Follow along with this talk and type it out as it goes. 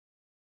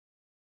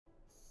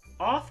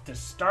off to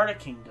start a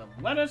kingdom.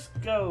 Let us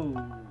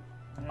go.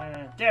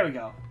 There we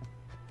go.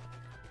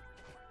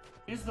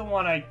 Here's the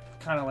one I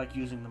kind of like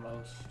using the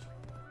most.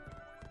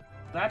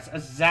 That's a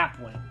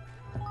Zapwing.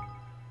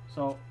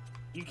 So,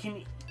 you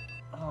can...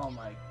 Oh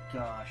my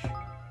gosh.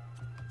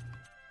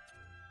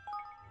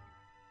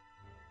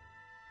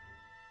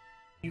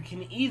 You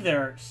can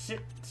either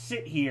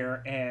sit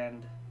here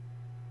and...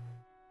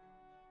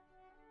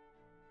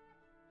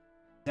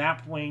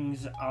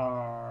 Zapwings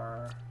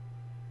are...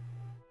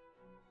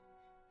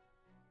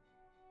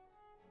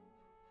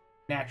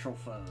 natural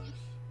foes,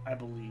 I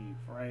believe,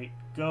 right?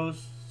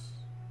 Ghosts,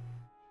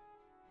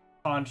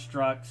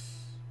 constructs,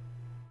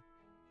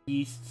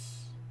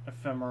 beasts,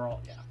 ephemeral,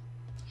 yeah.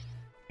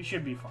 You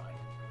should be fine.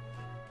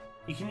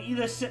 You can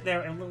either sit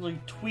there and literally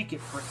tweak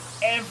it for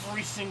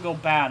every single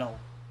battle.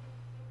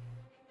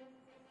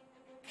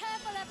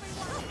 Careful,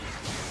 everyone!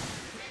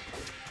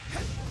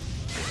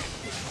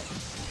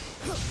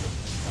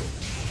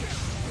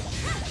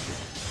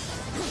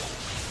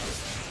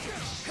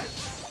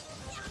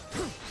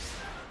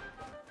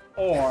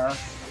 Or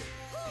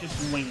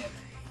just wing it.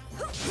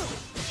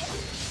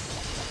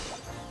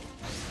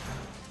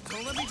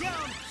 Don't let me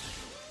down.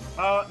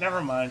 Oh,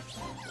 never mind.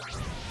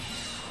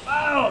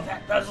 Oh,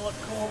 that does look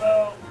cool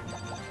though.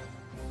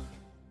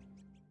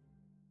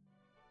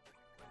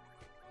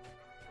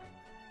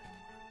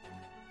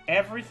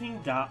 Everything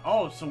died.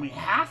 Oh, so we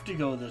have to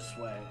go this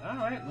way.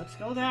 Alright, let's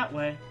go that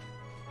way.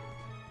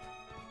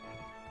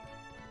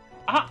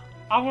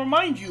 I'll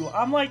remind you,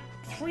 I'm like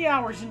 3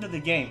 hours into the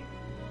game.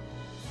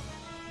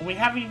 And we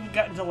haven't even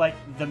gotten to, like,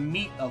 the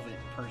meat of it,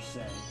 per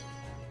se.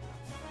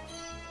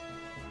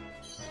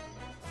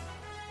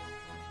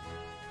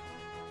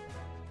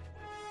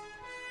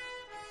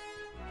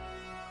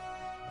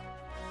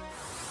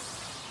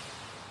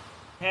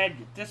 Head,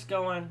 get this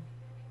going.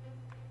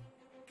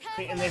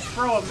 Okay, and they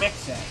throw a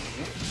mix at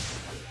you.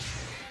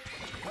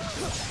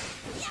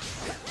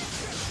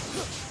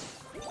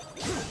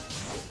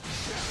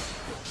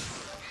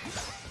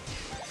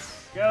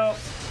 Go.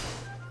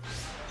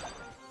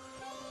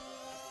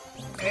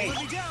 Hey.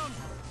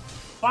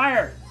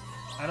 Fire!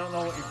 I don't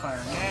know what you're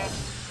firing at.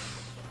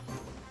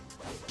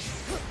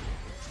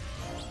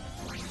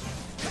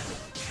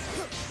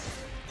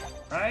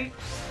 Right?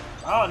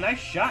 Oh, nice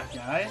shot,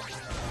 guys.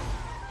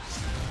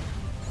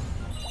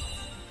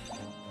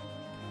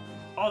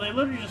 Oh, they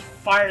literally just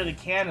fire the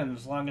cannon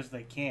as long as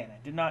they can. I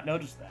did not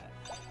notice that.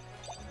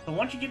 So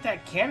once you get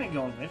that cannon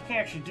going, it can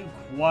actually do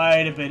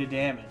quite a bit of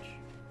damage.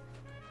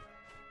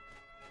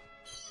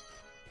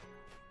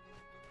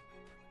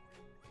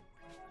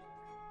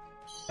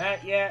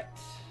 Not yet.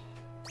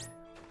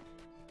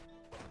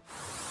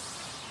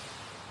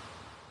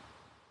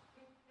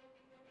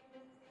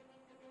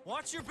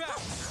 Watch your back.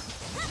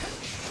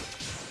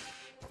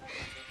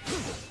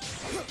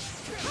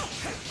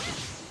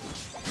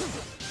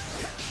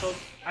 So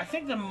I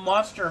think the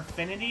monster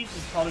affinities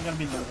is probably going to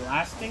be the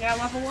last thing I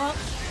level up.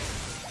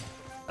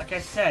 Like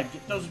I said,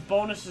 get those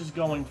bonuses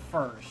going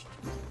first.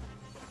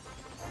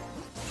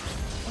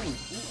 Ooh.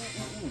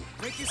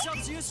 Make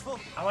yourselves useful.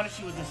 I want to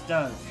see what this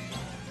does.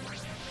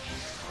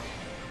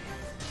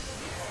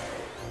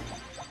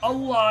 A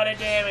lot of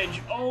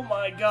damage. Oh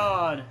my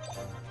god.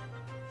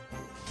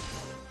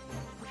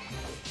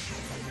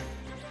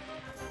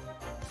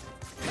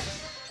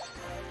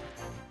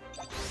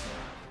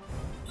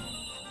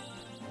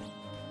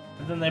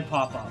 And then they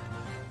pop up.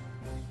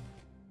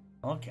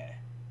 Okay.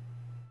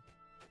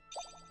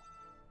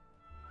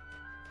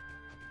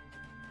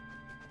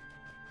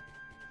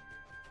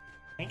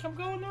 Think I'm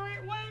going the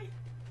right way?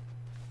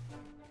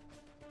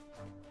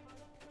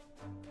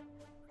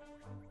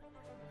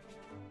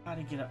 How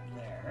to get up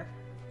there?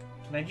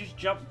 Can I just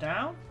jump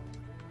down?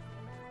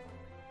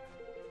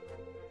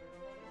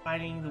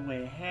 Finding the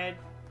way ahead.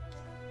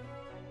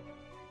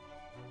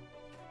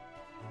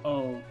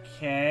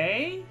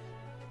 Okay.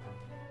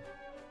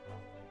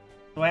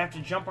 Do I have to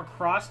jump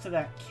across to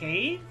that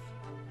cave?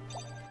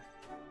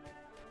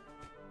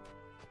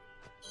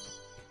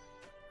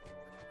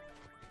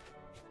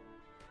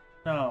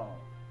 No.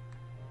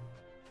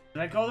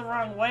 Did I go the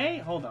wrong way?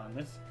 Hold on,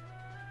 this...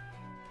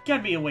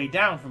 Gotta be a way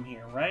down from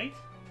here, right?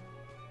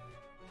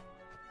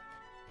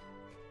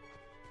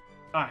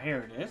 Ah,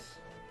 here it is.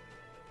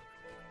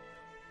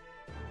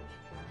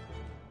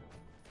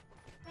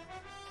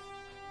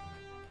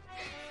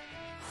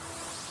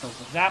 So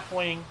the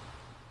Zapwing.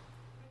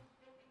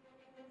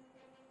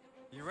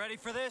 You ready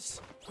for this?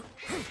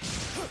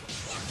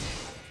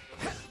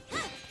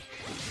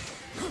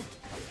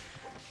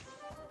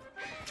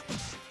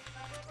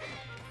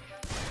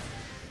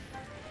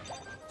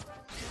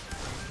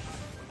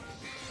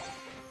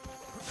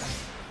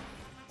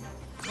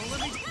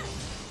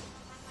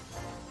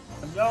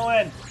 I'm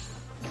going.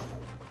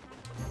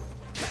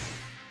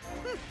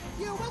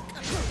 You're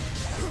welcome.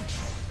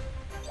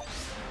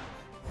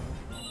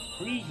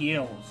 Free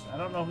heals. I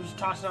don't know who's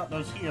tossing out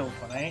those heals,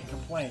 but I ain't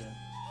complaining.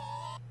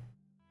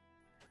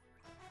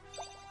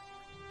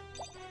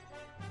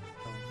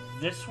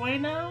 This way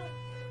now?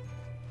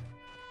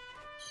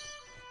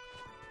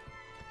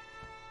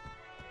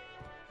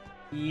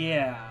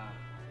 Yeah.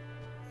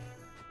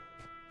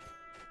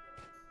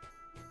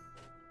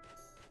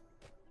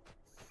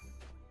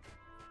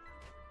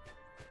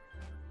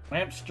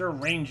 Lampster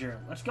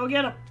Ranger. Let's go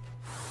get him.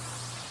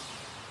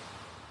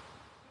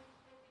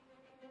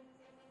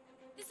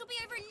 This'll be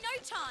over in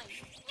no time.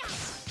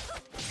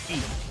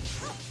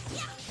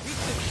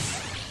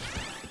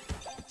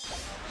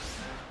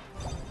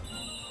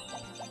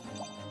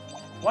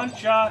 One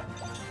shot.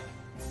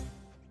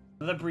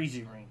 The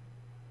breezy ring.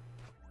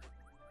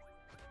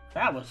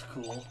 That was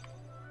cool.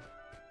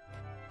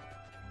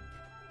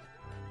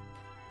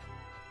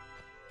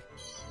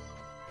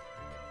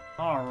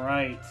 All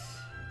right.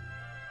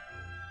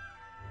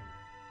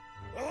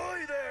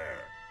 Ahoy there!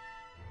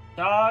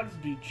 Dogs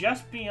be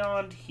just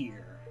beyond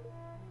here.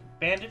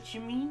 Bandits, you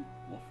mean?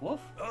 Woof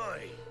woof.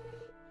 Aye.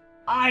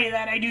 Aye,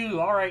 that I do.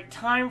 Alright,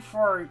 time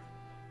for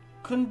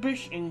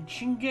Kunbish and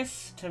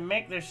Chinggis to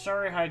make their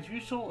sorry hides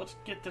useful. Let's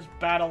get this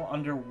battle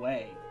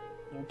underway.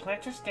 We'll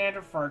plant a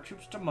standard for our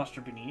troops to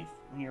muster beneath.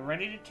 When you're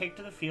ready to take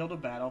to the field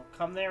of battle,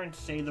 come there and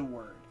say the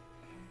word.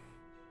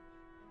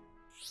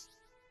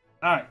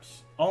 Alright,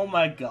 oh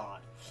my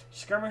god.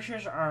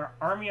 Skirmishers are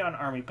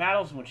army-on-army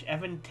battles in which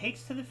Evan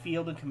takes to the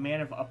field in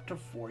command of up to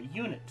 4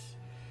 units.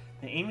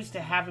 The aim is to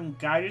have him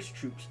guide his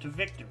troops to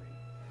victory.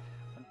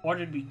 In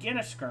order to begin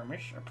a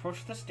skirmish,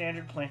 approach the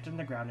standard planted in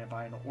the ground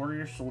nearby and order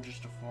your soldiers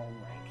to form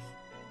ranks.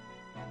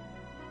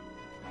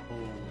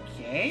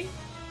 Okay.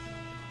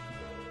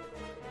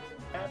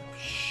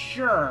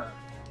 Sure.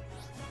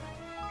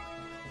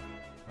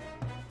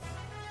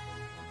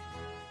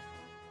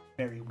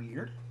 Very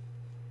weird.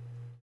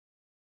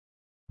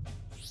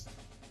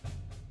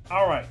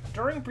 Alright,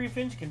 during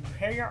briefings, you can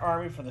prepare your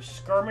army for the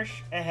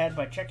skirmish ahead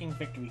by checking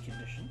victory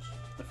conditions,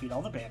 defeat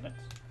all the bandits,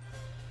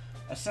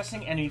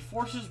 assessing enemy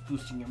forces,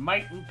 boosting your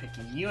might, and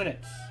picking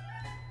units.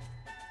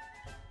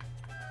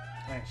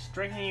 Alright,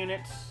 strengthening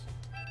units.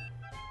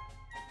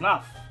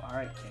 Enough.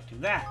 Alright, can't do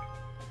that.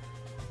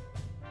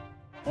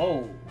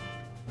 Oh.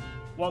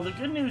 Well, the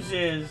good news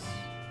is,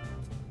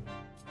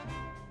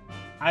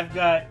 I've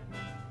got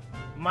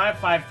my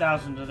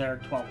 5,000 to their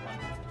 1,200.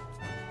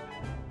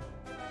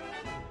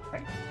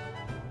 Right?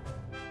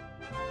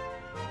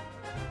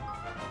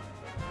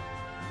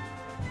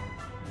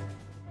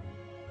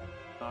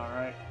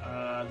 Alright,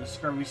 the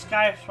Scurvy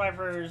Sky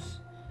Swipers,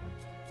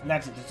 and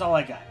that's it, that's all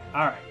I got.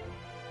 Alright.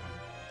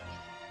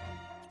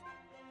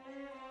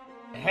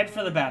 Head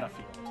for the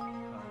battlefield.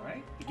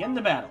 Alright, begin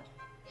the battle.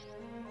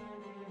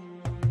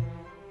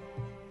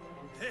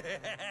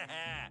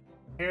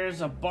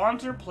 Here's a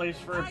Bonzer place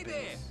for a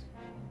base.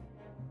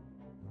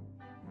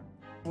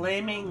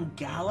 Flaming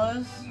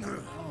Galas?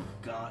 Oh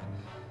god.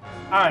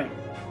 Alright.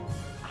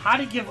 How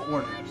to give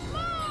orders.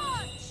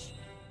 March!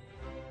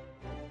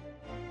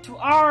 To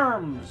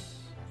arms!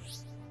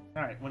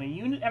 Alright, when a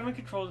unit ever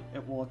controls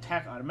it will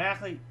attack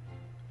automatically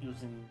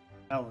using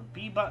L and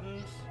B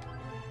buttons.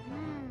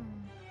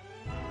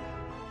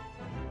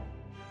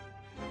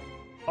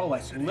 Oh,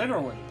 like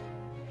literally.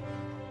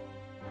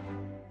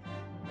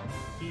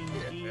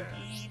 Alright,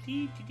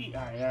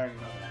 I already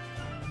know that.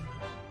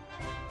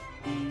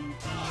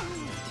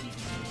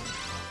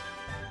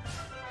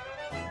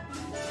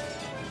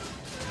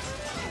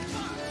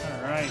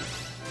 Alright.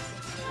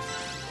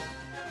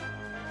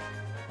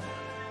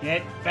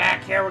 Get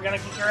back here, we're gonna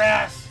kick your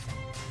ass!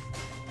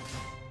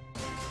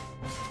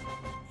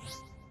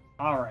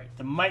 Alright,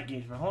 the might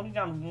gauge. By holding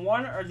down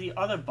one or the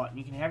other button,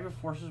 you can have your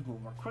forces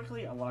move more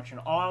quickly and launch an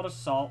all-out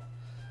assault.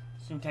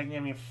 Soon attacking the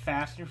enemy in a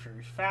fast and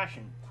furious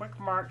fashion. Quick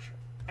march,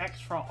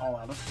 X for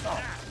all-out assault.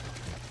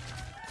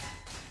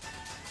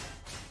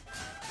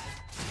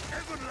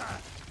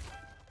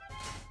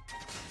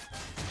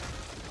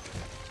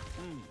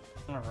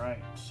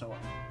 Alright, so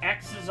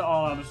X is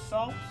all-out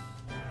assault.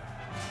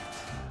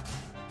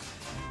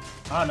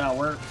 Oh no,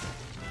 we're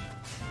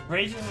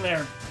raising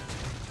their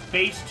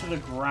base to the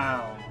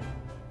ground.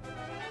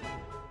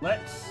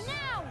 Let's...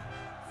 Now!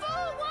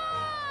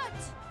 Forward!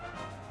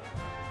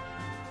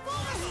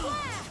 Forward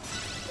square!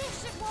 This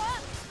should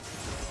work!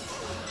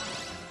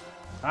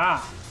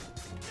 Ah!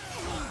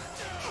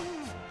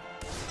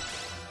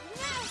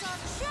 Now's our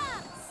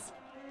chance!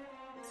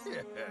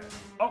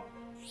 Oh!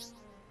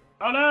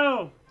 Oh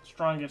no!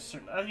 Strong against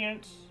certain other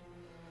units.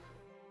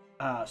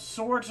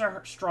 Swords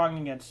are strong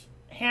against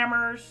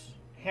hammers.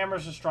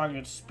 Hammers are strong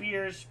against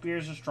spears.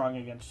 Spears are strong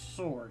against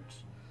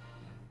swords.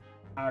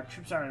 Our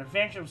troops are at an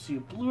advantage. You'll see a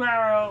blue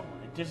arrow.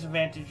 At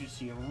disadvantage, you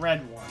see a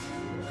red one.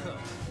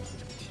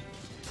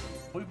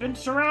 We've been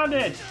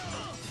surrounded!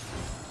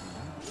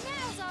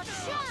 Now's our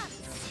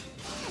chance!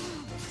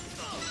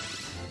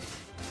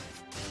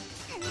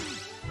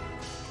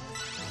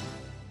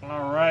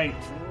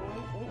 Alright.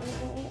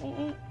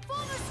 Forward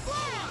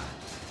square!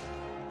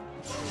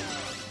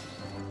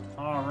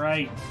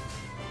 Alright.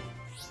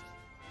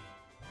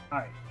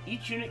 Alright.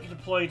 Each unit can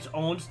deploy its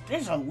own...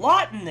 There's a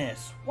lot in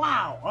this!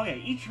 Wow!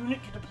 Okay, each unit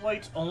can deploy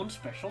its own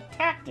special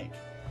tactic.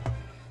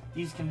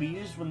 These can be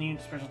used when the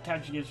unit's special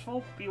tactic is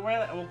full. Be aware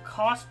that it will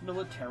cost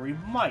military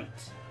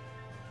might.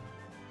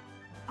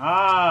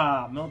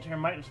 Ah, military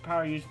might is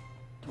power used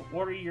to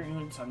order your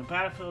units on the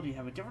battlefield. You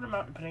have a different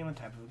amount depending on the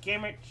type of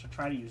game, so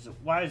try to use it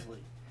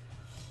wisely.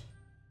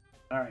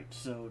 Alright,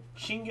 so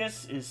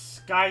Chinggis is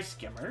Sky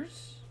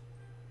Skimmers.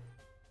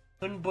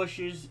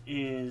 Bushes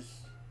is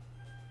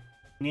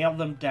Nail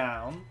Them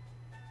Down.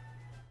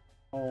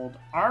 Hold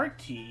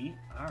RT.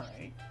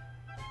 Alright.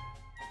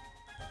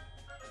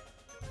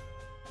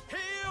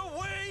 Here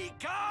we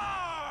go!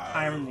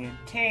 Time the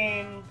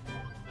attain.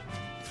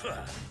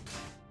 Alright,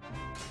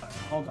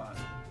 hold on.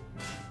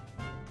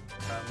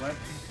 Let's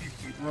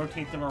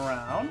rotate them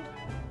around.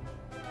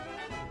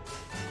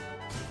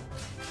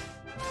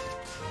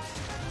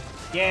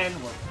 Again,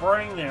 we're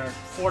burning their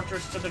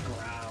fortress to the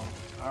ground.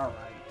 Alright.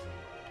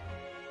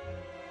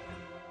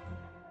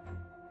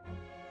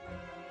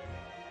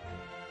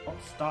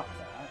 Don't stop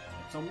that.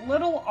 It's a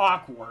little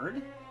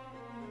awkward.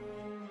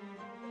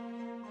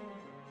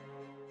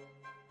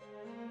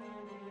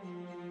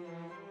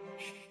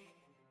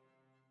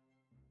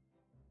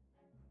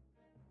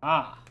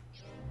 Ah.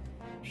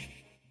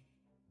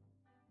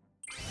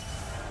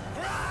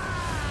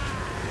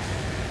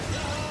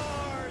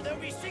 They'll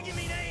be singing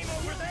me name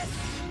over this!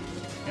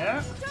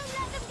 Yeah? Don't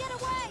let them get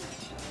away!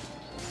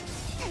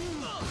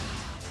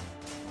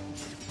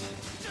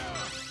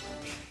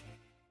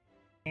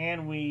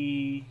 And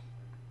we...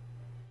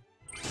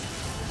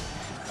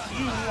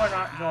 You are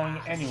not going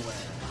anywhere.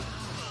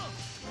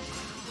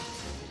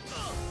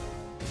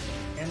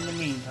 In the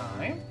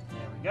meantime,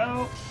 there we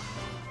go.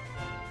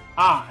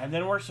 Ah, and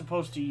then we're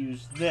supposed to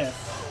use this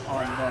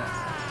on them.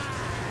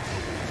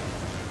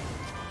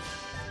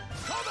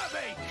 Come at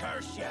me,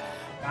 curse ya!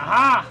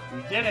 Aha!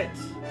 We did it!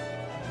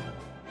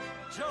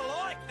 You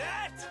like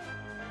that?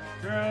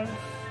 Good.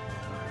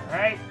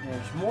 Alright,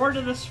 there's more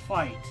to this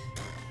fight.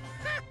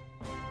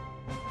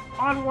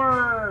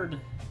 Onward!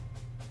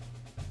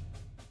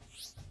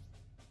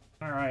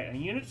 Alright, a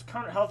unit's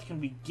current health can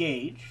be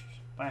gauged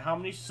by how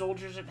many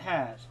soldiers it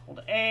has.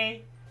 Hold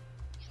A.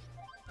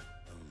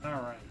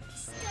 Alright.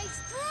 So Stay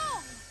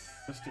strong!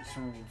 let's get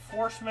some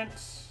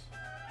reinforcements.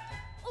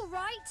 All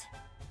right.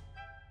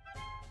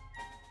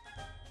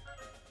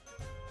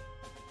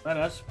 Let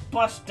us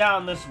bust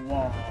down this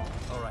wall.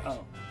 Alright.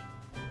 Oh.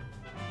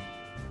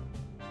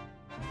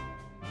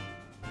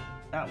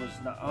 That was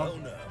not... Oh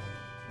Okay. no.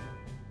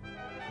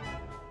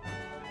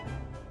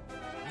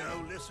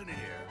 No, listen here.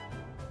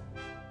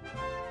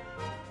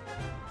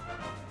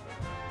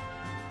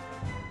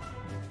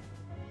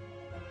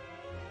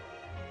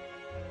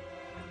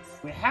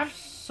 We have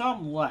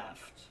some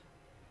left.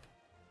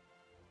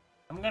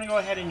 I'm gonna go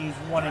ahead and use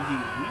one of these.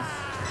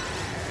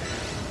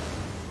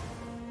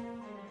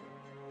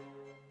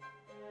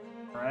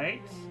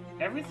 Right.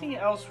 Everything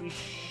else we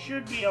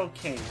should be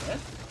okay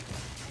with.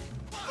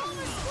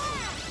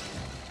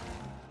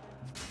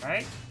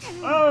 Right?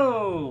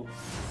 Oh!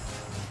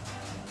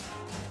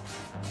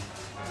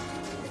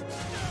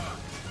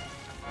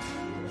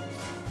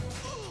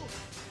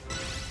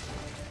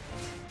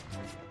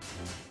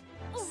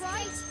 All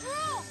right.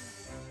 Strong.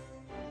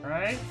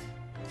 Right?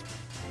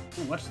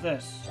 Ooh, what's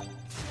this?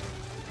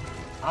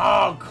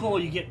 Oh, cool,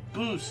 you get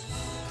boosts.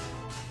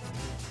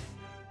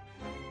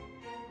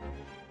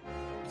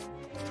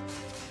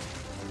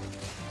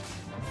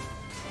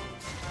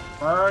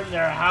 Burn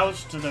their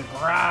house to the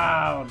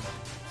ground.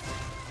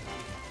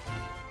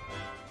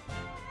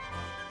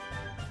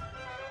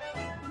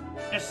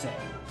 Just saying.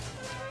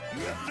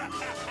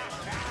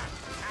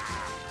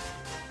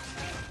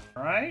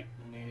 Alright?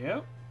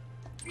 Nope.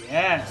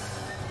 Yes.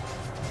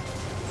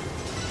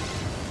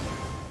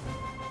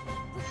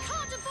 We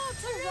can't afford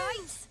to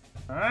lose.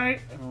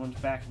 Alright, everyone's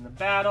back in the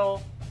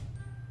battle.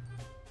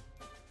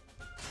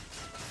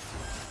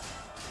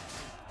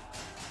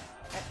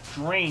 That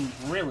drains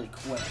really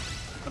quick,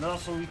 but it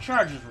also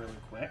recharges really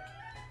quick.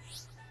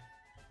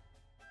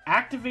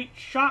 Activate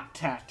shock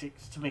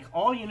tactics to make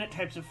all unit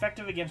types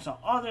effective against all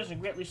others and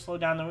greatly slow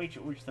down the rate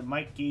at which the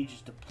might gauge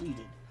is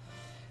depleted.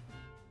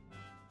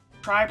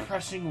 Try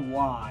pressing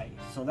Y.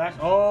 So that's...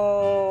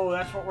 Oh,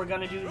 that's what we're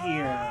gonna do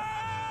here.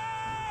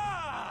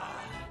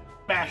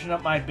 Smashing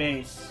up my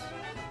base.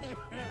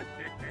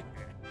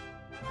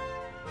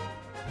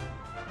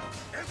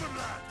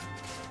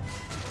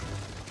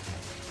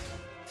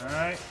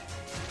 Alright.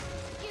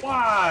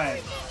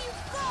 Why?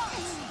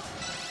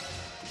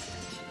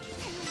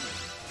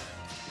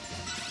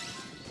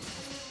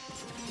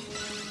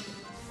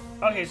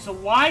 Okay, so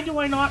why do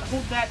I not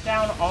hold that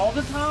down all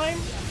the time?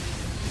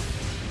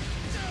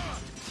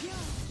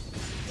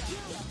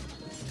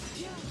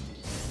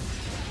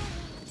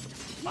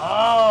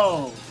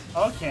 Oh,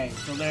 okay,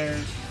 so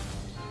there's...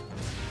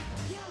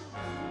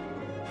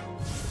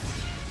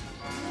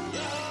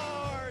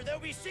 Yar, they'll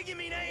be singing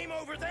me name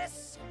over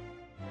this.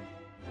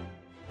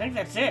 I think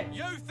that's it.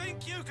 You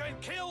think you can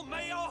kill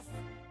me off?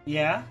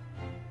 Yeah?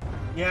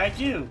 Yeah, I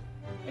do.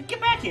 Get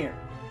back here.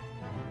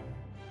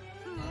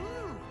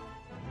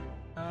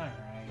 Alright.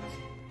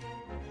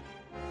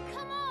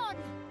 Come on.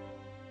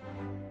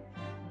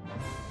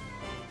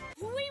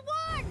 We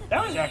won.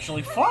 That was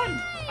actually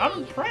fun. I'm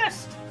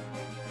impressed.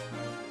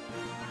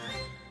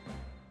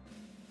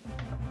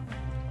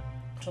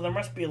 So there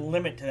must be a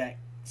limit to that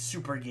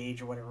super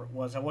gauge or whatever it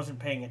was. I wasn't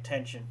paying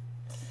attention.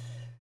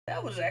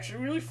 That was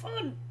actually really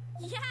fun.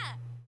 Yeah.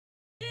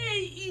 Yay,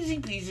 easy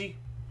peasy.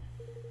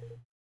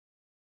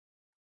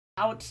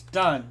 How it's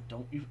done.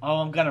 Don't you... Oh,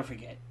 I'm gonna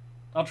forget.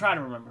 I'll try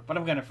to remember, but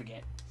I'm gonna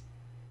forget.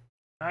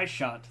 Nice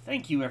shot.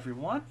 Thank you,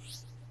 everyone.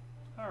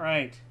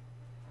 Alright.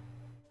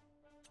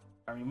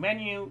 Army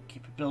menu.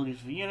 Capabilities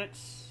of the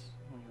units.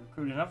 When you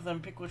recruit enough of them,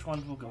 pick which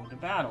ones will go into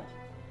battle.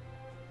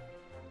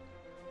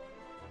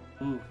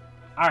 Ooh.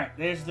 Alright,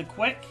 there's the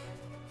quick.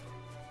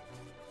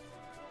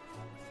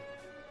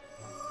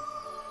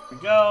 Here we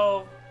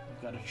go.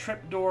 We've got a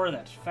trip door.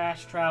 That's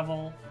fast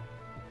travel.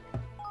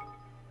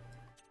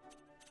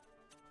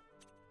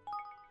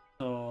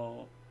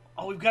 So...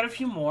 Oh, we've got a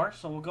few more,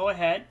 so we'll go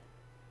ahead.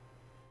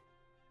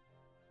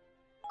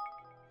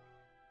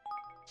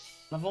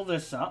 Level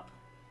this up.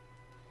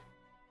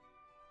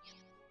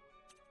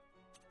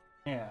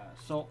 Yeah,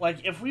 so,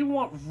 like, if we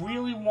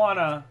really want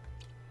to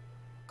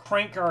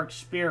crank our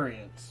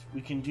experience,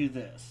 we can do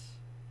this.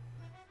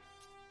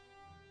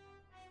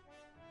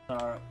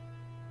 Our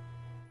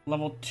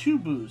level 2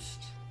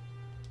 boost.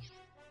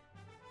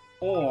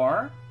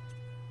 Or,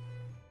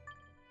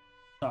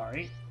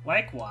 sorry,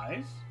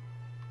 likewise,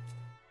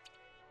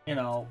 you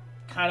know,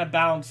 kind of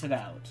balance it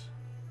out.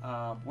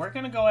 We're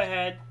going to go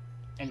ahead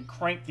and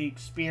crank the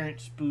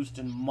experience boost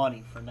and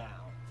money for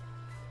now.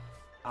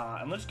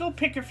 And let's go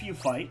pick a few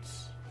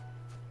fights.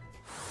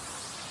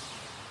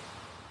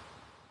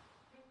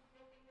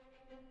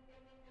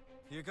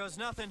 Here goes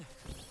nothing.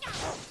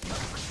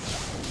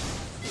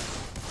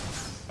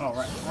 Oh,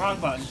 right. Wrong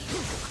button.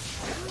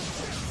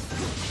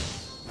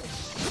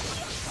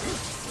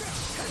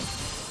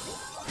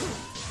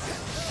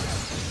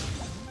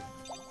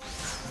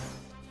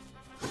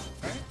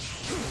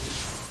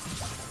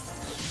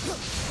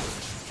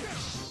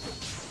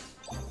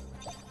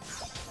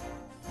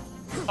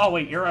 Oh,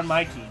 wait, you're on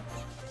my team.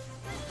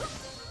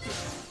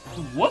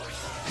 Whoops!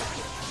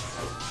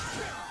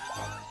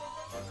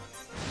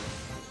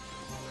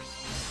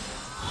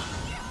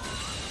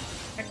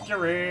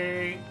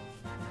 Victory!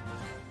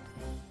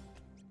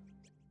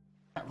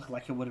 That looked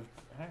like it would have...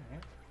 Alright.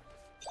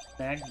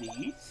 Snag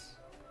these.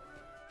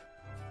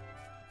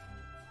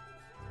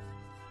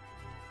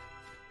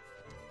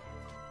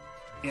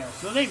 Yeah,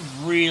 so they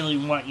really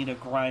want you to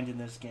grind in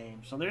this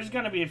game. So there's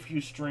gonna be a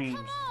few streams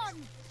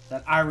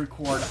that I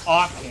record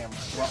off camera,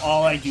 where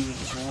all I do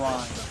is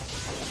grind.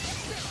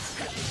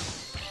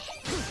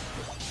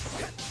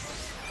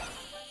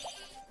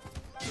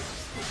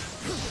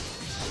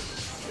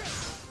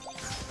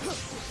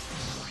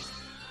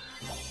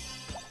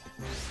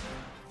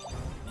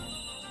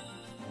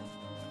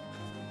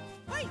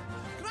 Wait!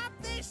 Grab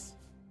this!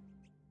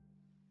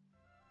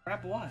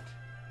 Grab what?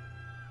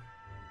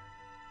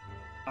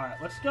 Alright,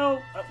 let's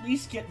go at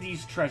least get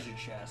these treasure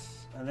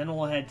chests, and then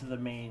we'll head to the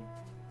main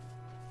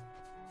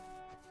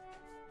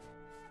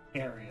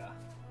area.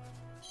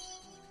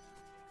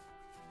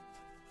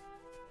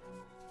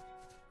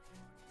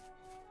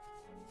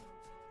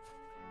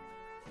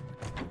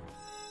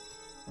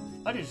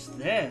 What is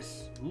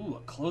this? Ooh,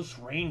 a close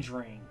range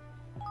ring.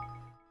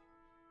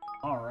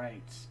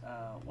 Alright,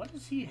 what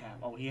does he have?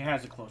 Oh, he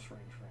has a close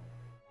range ring.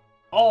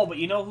 Oh, but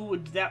you know who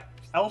would that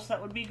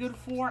would be good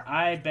for?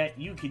 I bet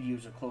you could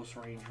use a close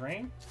range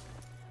ring.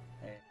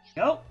 There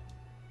you go.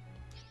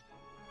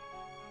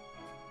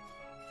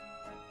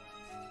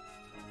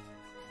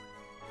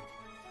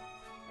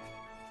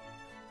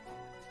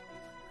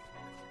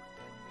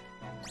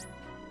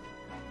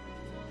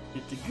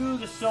 Get the goo,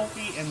 the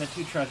selfie, and the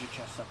 2 treasure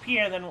chests up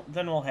here.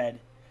 Then we'll head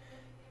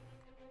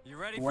You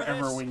ready for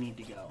wherever this? we need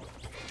to go.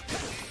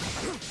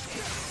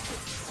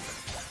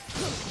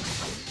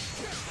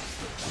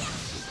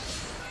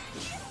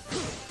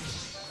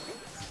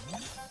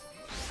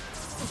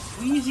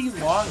 Easy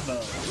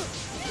longbow.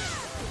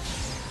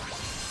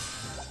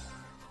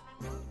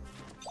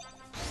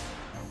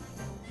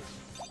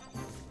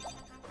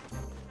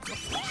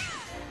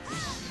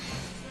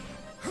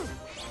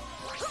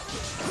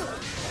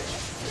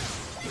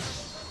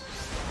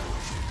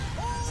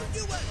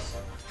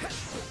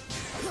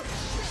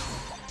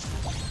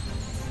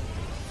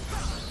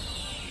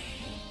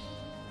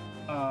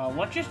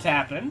 What just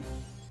happened?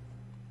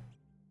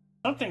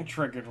 Something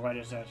triggered right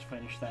as I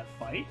finished that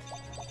fight.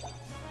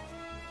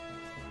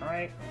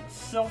 Alright,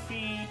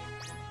 selfie.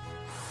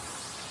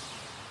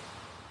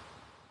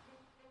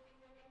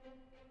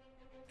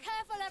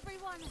 Careful,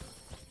 everyone.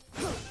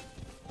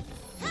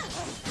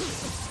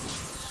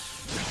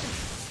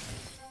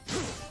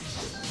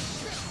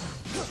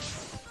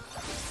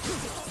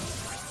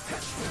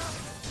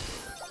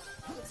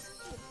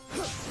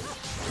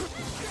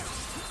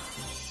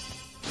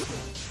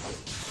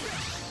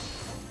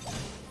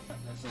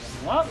 Let's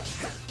level up.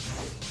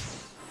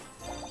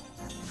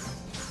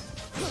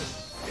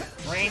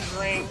 Range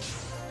ring.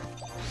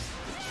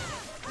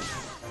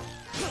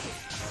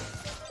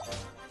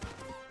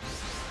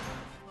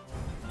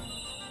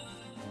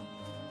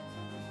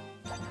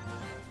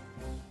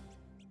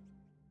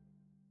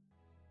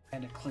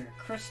 And a clear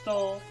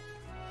crystal.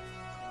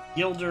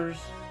 Guilders.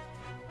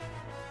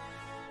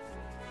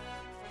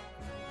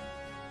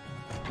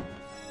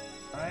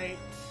 Right.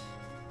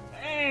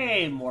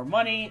 Hey, more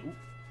money. Ooh,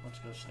 let's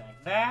go snag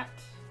that.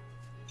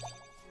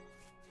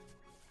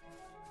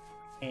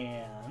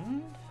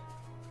 And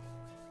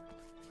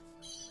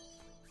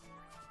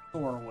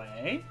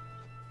doorway.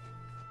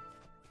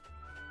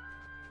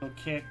 We'll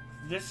kick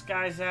this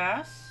guy's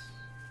ass,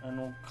 and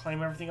we'll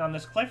claim everything on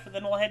this cliff, and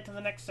then we'll head to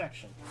the next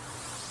section.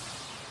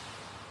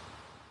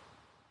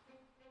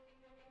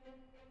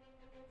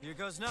 Here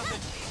goes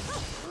nothing.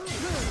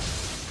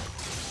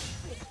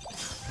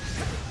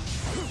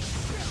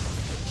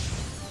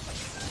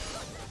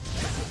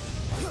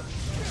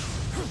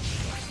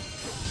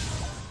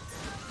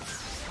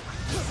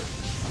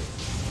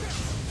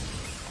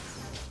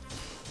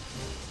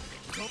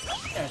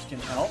 You guys can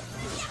help.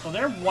 So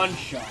they're one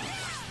shot.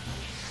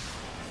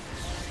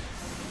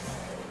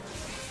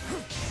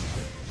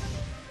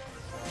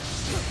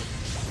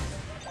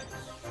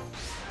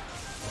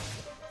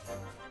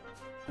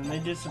 And they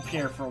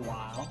disappear for a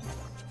while.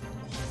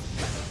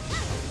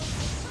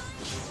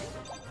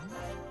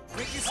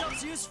 Make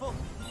yourselves useful.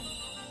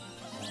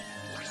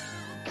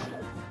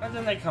 And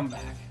then they come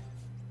back.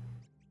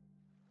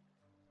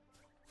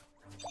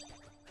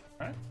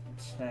 Alright,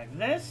 let's snag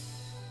this.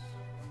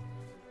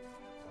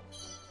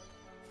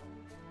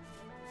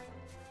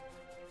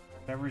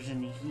 Whatever's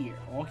in here.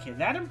 Okay,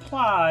 that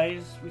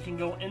implies we can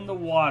go in the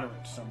water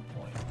at some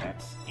point.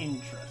 That's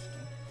interesting.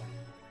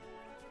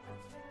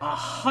 A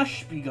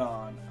hush be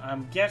gone.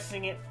 I'm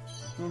guessing it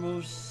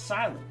removes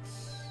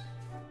silence.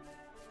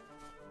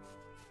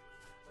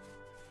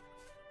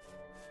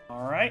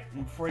 Alright,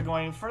 and before we go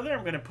any further,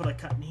 I'm going to put a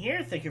cut in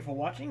here. Thank you for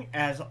watching.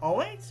 As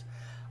always,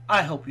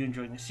 I hope you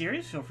enjoyed the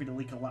series. Feel free to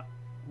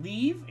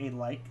leave a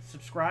like,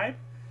 subscribe,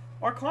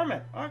 or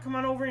comment. Or come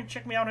on over and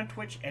check me out on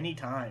Twitch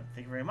anytime.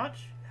 Thank you very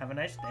much. Have a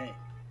nice day.